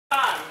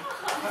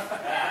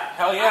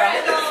Hell yeah.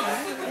 Alright, well,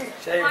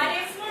 my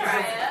name's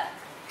Mariah.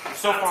 You're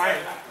so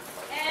fine.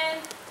 And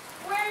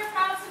we're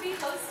proud to be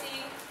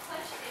hosting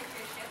Clutch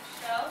Internship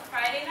Show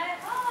Friday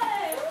Night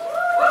Live.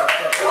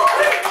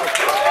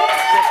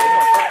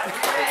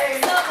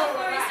 So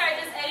before we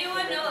start, does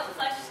anyone know what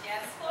Clutch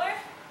stands for?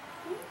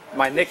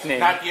 My nickname.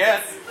 Not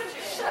yet.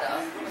 Shut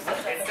up.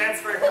 It stands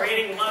for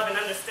creating love and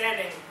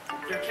understanding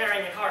through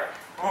caring and heart.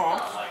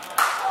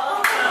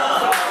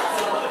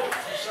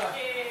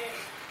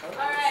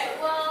 Alright,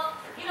 well,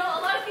 a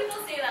lot of people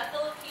say that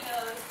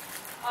Filipinos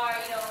are,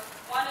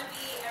 want to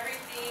be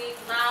everything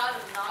loud,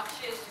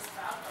 obnoxious, just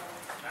proud.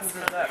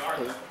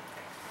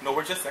 No,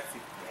 we're just sexy.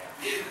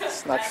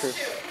 It's not true.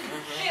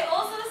 They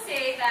also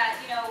say that,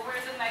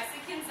 we're the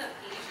Mexicans of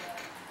Asia.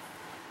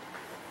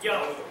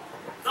 Yo,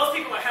 those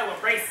people are hella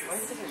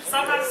racist.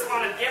 Sometimes I just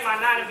want to get my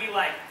 9 and be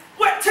like,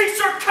 wet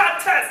t-shirt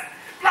contest!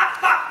 Blah,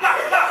 blah, blah,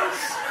 blah.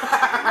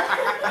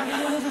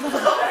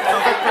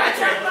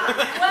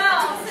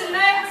 Well,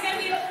 tonight we're going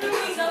to be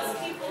proving those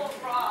people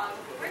wrong.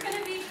 We're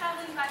going to be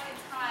traveling back in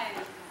time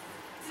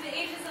to the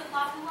ages of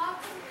Lapu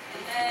Lapu.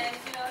 And then,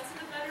 to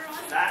the better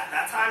one.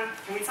 That time,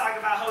 can we talk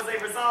about Jose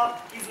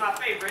Rizal? He's my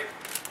favorite.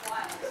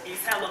 Why?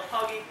 He's hella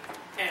puggy,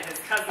 and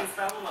his cousins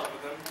fell in love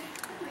with him.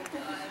 Oh my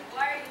god,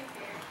 why are you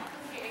here?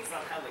 Okay. So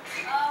I'm hella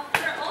cute.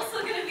 We're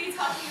also going to be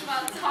talking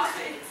about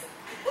topics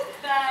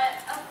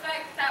that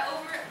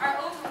are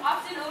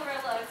often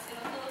overlooked in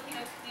the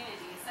Filipino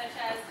community, such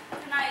as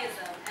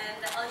Panaism and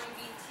the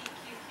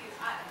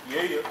LGBTQI.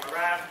 Yeah.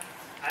 Alright,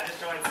 I just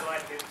joined so I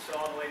can show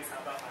all the ladies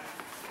how about mine.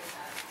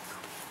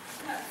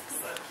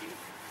 So cute.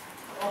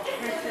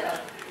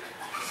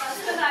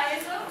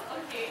 Panaism?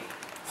 Okay.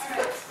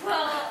 Alright.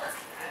 Well,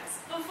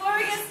 before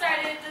we get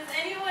started, does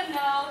anyone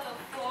know the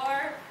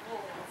 4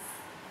 rules?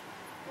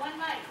 One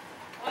mic.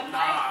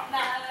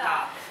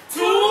 Nah. 2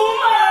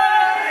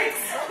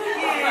 mics!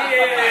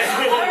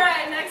 Yeah!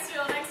 Alright, next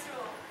rule.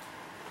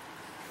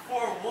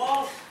 4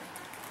 walls.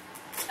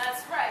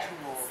 That's right.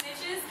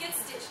 Stitches get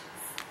stitches.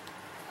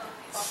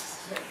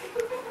 Okay.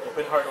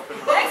 Open heart.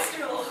 Next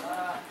rule.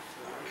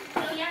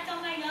 Don't yak on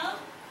my nose?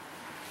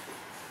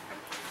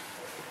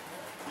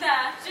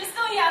 Nah, just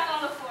don't yak on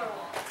the 4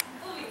 walls.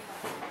 We'll be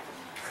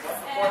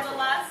fine. And the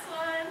last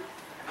one.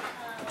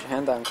 Put your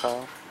hand down,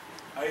 Kyle.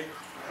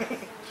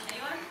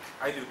 Anyone?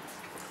 I do.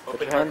 Put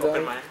Open your hand heart,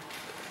 open down. mind.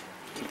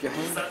 Keep your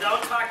hand. So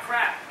don't talk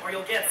crap or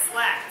you'll get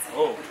slapped.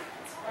 Oh.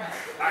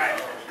 Alright.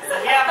 So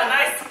we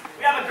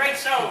have a great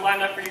show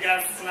lined up for you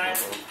guys tonight.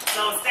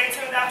 So stay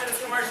tuned after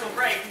this commercial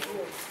break.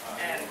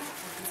 And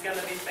it's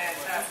gonna be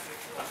fantastic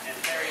and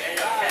very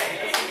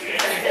A-okay.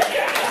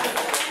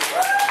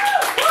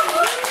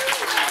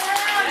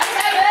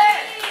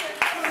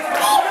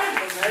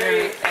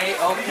 Very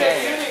A-okay.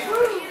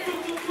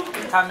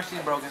 Time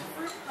machine broken.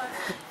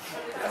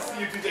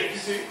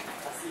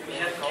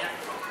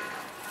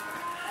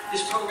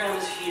 This program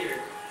is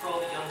here for all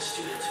the young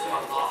students who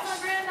are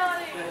lost, who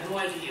have no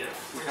idea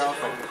where to go to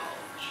college.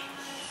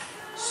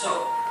 So,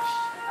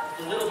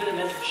 a little bit of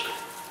mentorship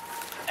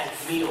and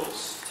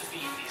meals to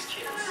feed these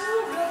kids.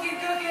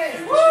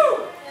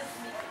 Woo!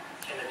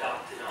 Can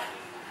adopt it on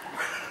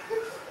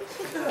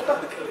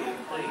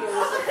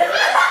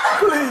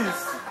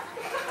Please.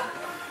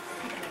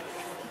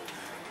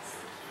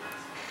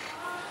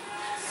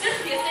 This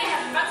PSA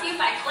has been brought to you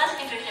by Clutch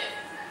Internship.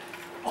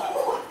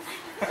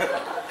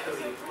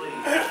 Cody,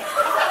 please.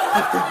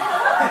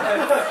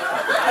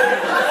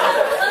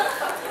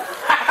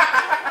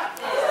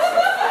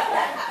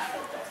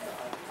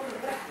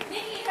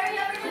 Nikki, hurry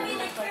up, we're gonna be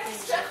like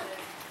first.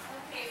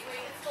 Okay,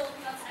 wait, it's still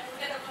enough time. We'll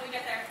get up when we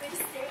get there. Wait,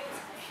 just stay.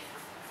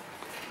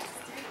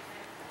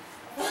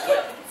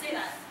 Yeah, we can say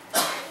that.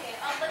 Okay,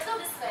 let's go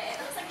this way. It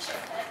looks like a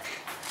shortcut.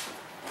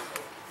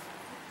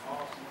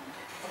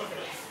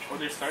 Oh,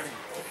 they're starting.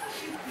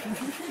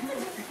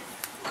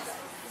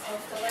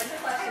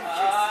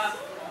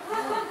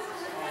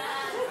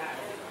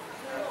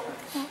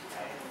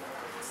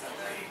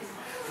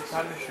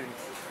 Time machine.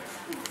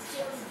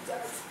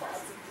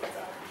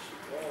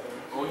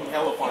 Oh, you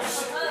hella fun. Okay,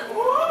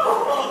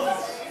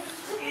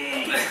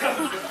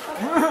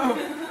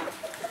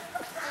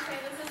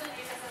 this isn't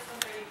HSS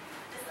 130.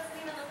 This doesn't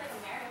even look like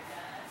America.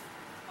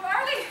 Where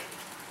are we?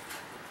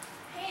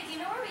 Hey, do you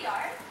know where we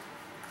are?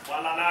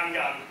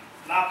 Walanangan,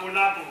 Lapu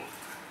Lapu.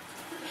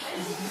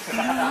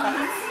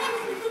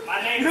 My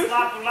name is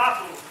Lapu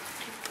Lapu.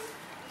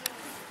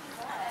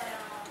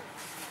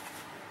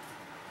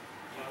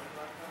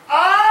 I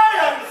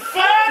am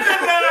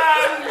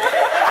Ferdinand!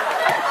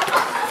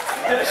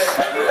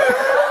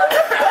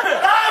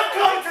 I've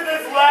come to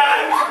this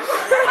land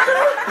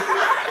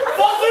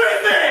for 3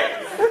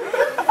 things!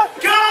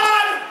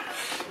 God,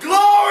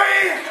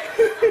 glory,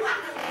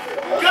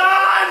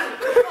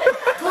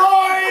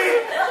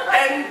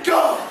 and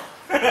God!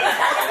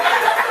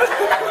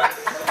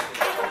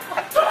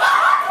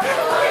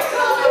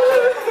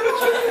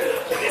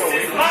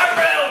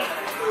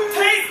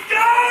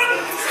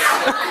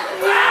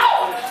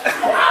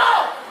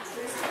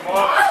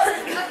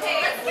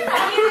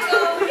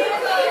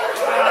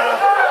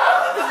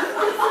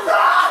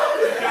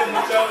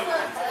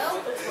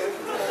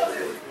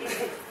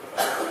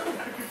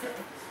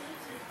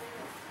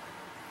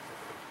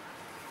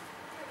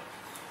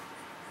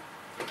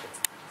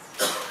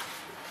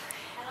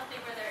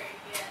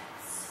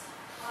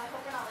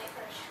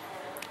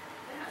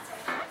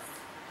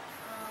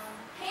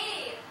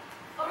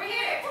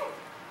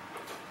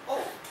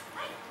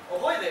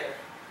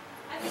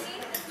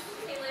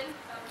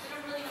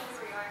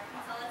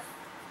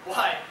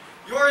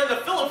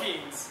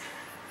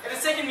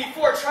 taken me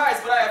 4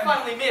 tries, but I have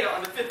finally made it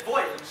on the 5th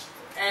voyage.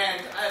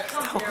 And I have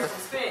come here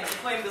from Spain to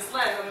claim this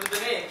land under the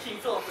name King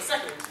Philip II.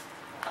 Wait,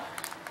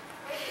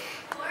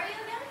 who are you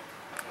again?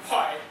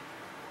 Why,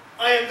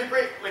 I am the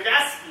great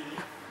Legaspi.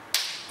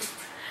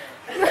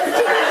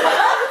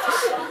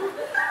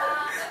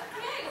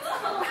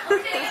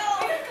 Okay,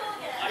 go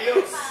again.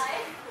 Adios. Bye.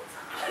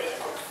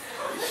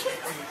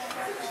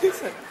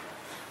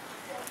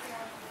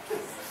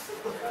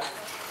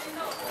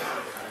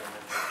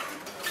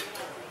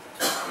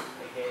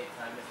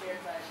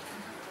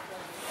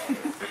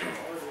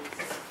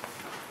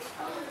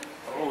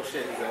 Oh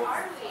shit, he's Where out.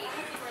 are we?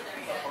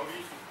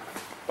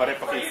 Pare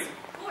Who are pa you?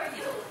 Who are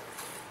you?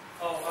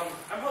 Oh,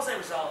 I'm Jose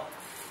Rizal.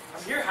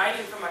 I'm here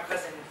hiding from my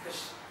cousin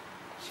because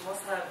she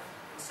wants to have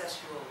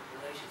incestual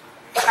relations with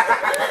me.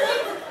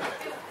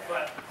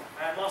 But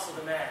I am also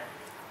the man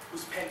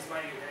whose pen is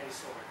mightier than any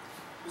sword,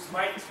 whose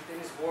might is within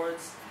his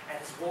words, and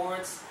his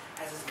words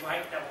has his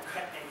might that will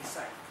cut any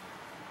sight.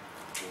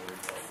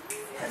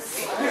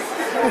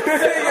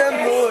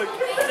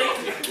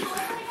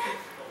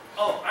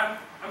 Oh, I'm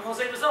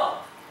Jose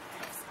Rizal.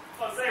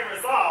 Jose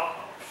Rizal,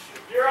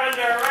 you're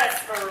under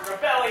arrest for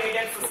rebelling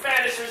against the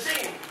Spanish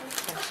regime.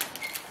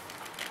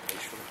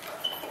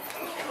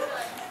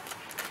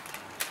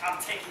 I'm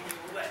taking you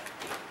away.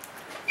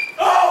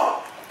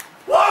 Oh!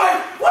 Why?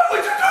 Why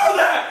would you do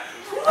that?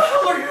 Who the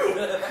hell are you?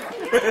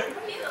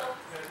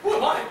 Who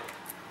am I?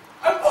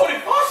 I'm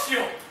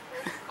Bonifacio.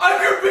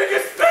 I'm your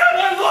biggest fan. I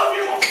love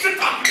you. Oh, sit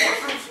down, you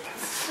mushrooms.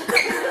 We're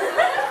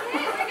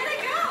gonna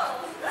go.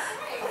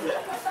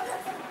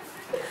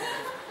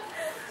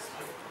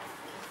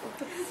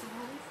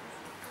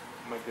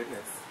 My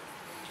goodness.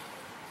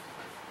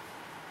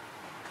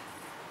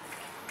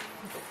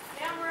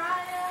 Yeah,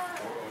 Mariah.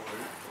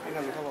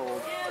 Hello. Ew.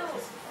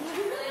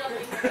 Really don't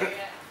think we're there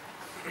yet.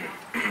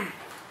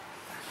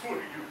 Who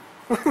are you?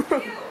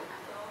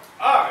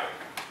 I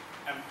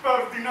am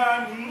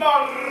Ferdinand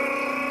Marcos.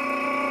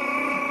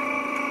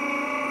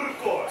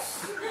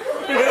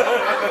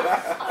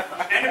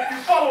 And if you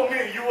follow me,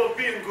 you will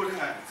be in good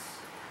hands.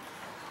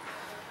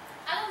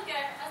 I don't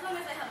care, as long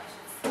as I have my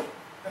shoes.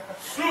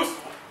 Shoes?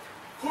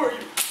 Who are you?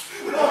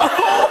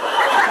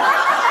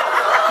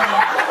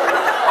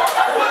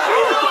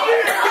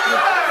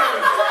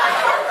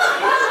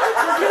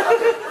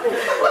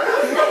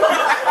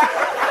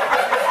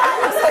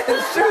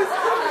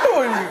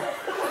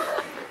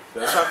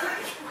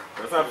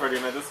 That's not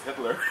Ferdinand, that's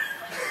Hitler.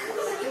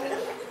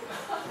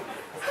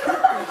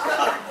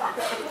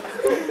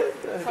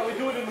 That's how we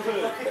do it in the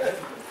hood.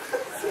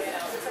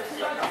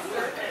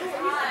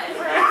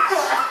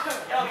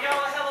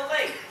 Y'all are hella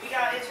late. We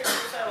got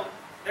internship, so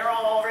they're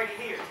all already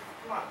here.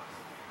 Come on.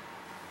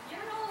 You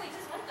don't know what we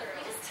just went through.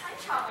 We just time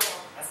traveled.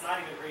 That's not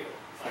even real.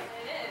 Like,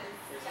 It is.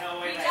 there's no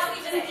way We that... doubt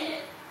we did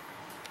it.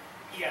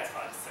 You guys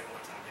probably just took a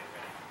long time getting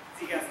ready.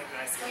 So you guys look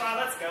nice. Come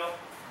on, let's go.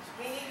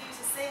 We need you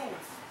to sing.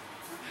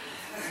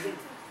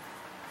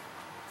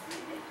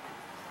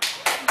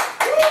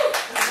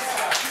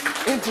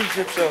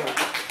 Internship show.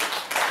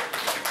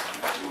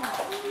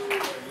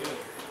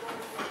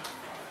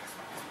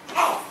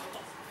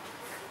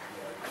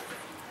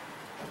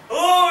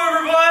 Hello,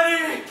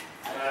 everybody.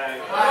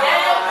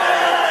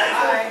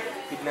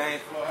 Good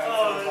night.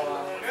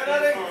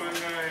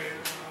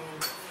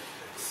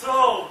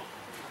 So,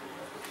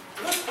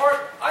 for this part,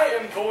 I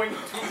am going to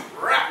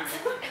rap.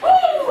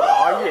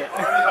 Oh yeah.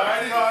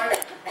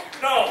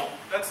 No,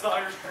 that's the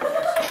Irish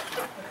tradition.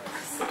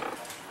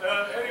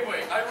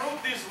 Anyway, I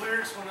wrote these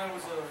lyrics when I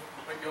was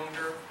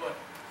younger, but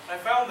I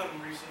found them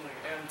recently,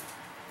 and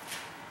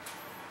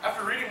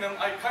after reading them,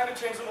 I kind of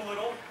changed them a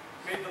little,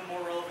 made them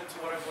more relevant to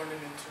what I've learned in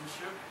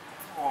internship.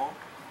 Aw.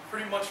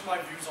 Pretty much my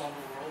views on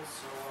the world,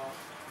 so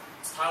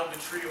it's titled The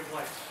Tree of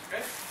Life,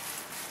 okay?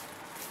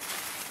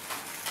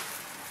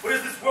 What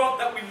is this world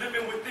that we live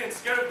in within?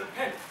 Scared of the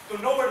pen,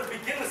 don't know where to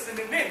begin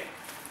listening in.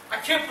 I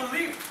can't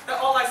believe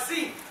that all I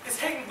see is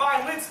hanging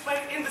violins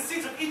playing in the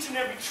seeds of each and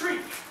every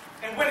tree.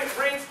 And when it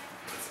rains,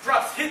 its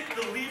drops hit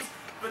the leaves,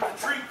 but the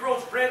tree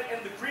grows red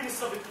and the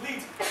greenness of it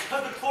bleeds.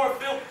 Because the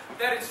chlorophyll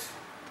that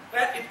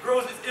it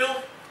grows is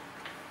ill.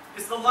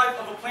 It's the life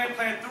of a plant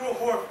planted through a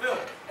chlorophyll.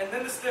 And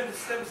then the stem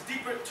stems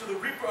deeper to the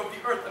reaper of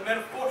the earth, a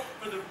metaphor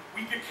for the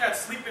weaker cat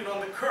sleeping on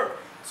the curb.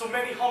 So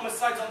many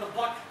homicides on the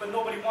block, but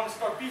nobody wants to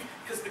start beef,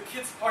 because the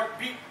kids' heart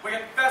beat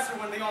way faster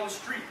when they on the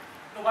street.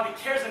 Nobody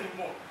cares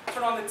anymore.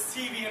 Turn on the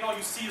TV and all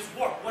you see is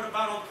war. What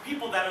about all the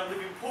people that are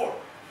living poor?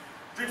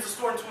 Dreams are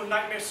stored into a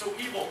nightmare so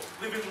evil,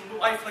 living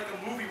life like a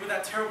movie with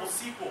that terrible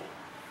sequel.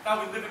 Now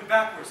we're living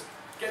backwards,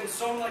 getting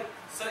served like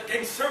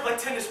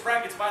tennis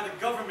rackets by the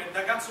government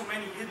that got so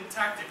many hidden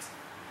tactics.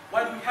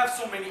 Why do we have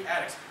so many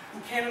addicts who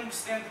can't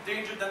understand the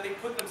danger that they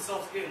put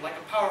themselves in, like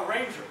a Power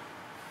Ranger?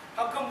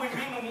 How come we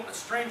meet a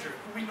stranger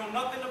who we know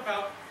nothing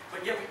about,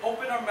 but yet we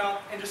open our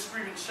mouth and just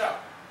scream and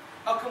shout?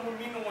 How come we're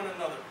mean to one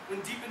another,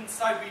 when deep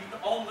inside we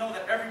all know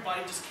that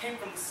everybody just came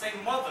from the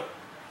same mother?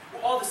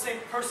 We're all the same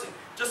person,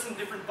 just in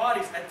different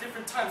bodies, at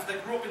different times,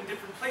 that grew up in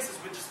different places,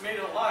 but just made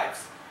our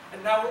lives.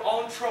 And now we're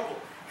all in trouble,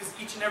 Because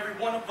each and every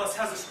one of us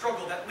has a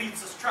struggle that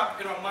leaves us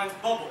trapped in our mind's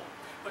bubble.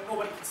 But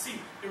nobody can see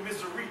your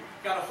misery.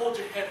 Gotta hold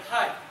your head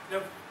high,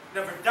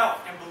 never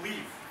doubt and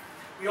believe.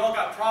 We all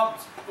got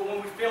problems, but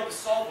when we fail to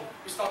solve them,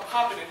 we start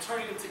popping and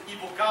turning into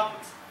evil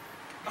goblins.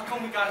 How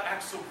come we gotta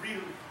act so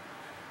greedily?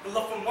 The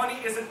love for money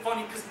isn't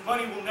funny because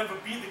money will never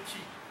be the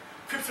key.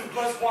 Crips and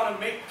Bloods want to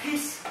make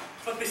peace,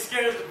 but they're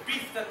scared of the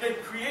beef that they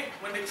create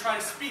when they try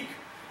to speak.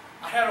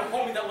 I had a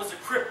homie that was a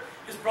Crip.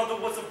 His brother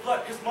was a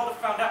Blood. His mother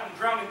found out and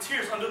drowned in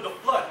tears under the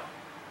flood.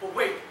 But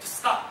wait, just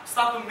stop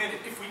a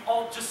minute. If we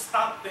all just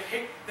stop the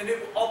hate, then it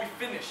will all be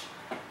finished.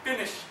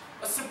 Finish.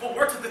 A simple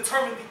word to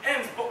determine the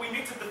ends, but we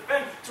need to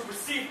defend to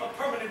receive a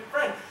permanent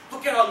friend.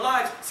 Look at our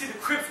lives, see the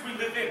Crips we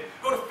live in.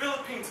 Go to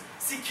Philippines,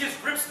 see kids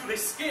rips through their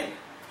skin.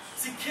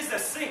 See kids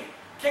that sing,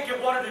 can't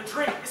get water to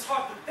drink. It's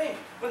hard to think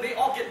when they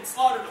all getting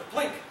slaughtered to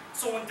blink.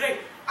 So one day,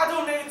 I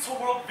donated to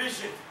World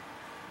Vision,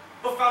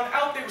 but found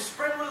out they were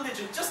spreading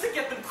religion just to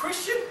get them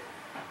Christian.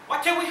 Why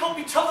can't we help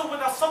each other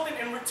without something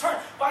in return?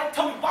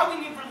 Tell me why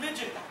we need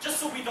religion, just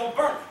so we don't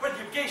burn. Whether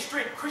you're gay,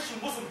 straight, Christian,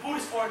 Muslim,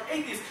 Buddhist, or an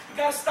atheist, we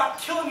gotta stop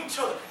killing each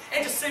other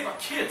and just save our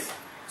kids.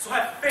 So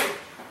have faith,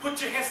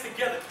 put your hands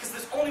together, because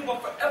there's only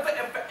one forever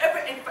and forever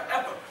and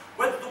forever.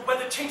 Whether the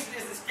weather changes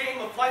is this game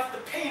of life,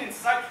 the pain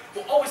inside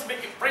will always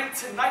make it rain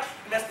tonight.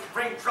 And as the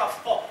raindrops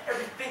fall,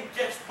 everything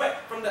gets wet.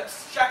 From that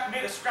shack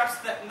made of scraps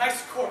to that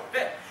nice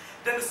Corvette.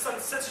 Then the sun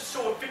sets to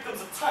show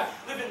victims of time.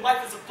 Living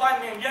life as a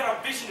blind man, yet our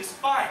vision is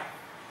fine.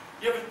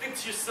 You ever think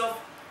to yourself,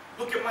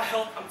 look at my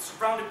health, I'm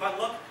surrounded by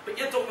luck, but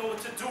yet don't know what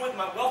to do with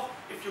my wealth?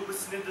 If you're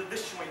listening to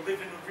this, you ain't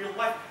living in real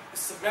life.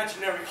 It's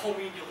imaginary,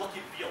 homie, and you're lucky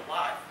to be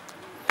alive.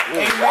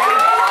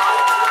 Amen.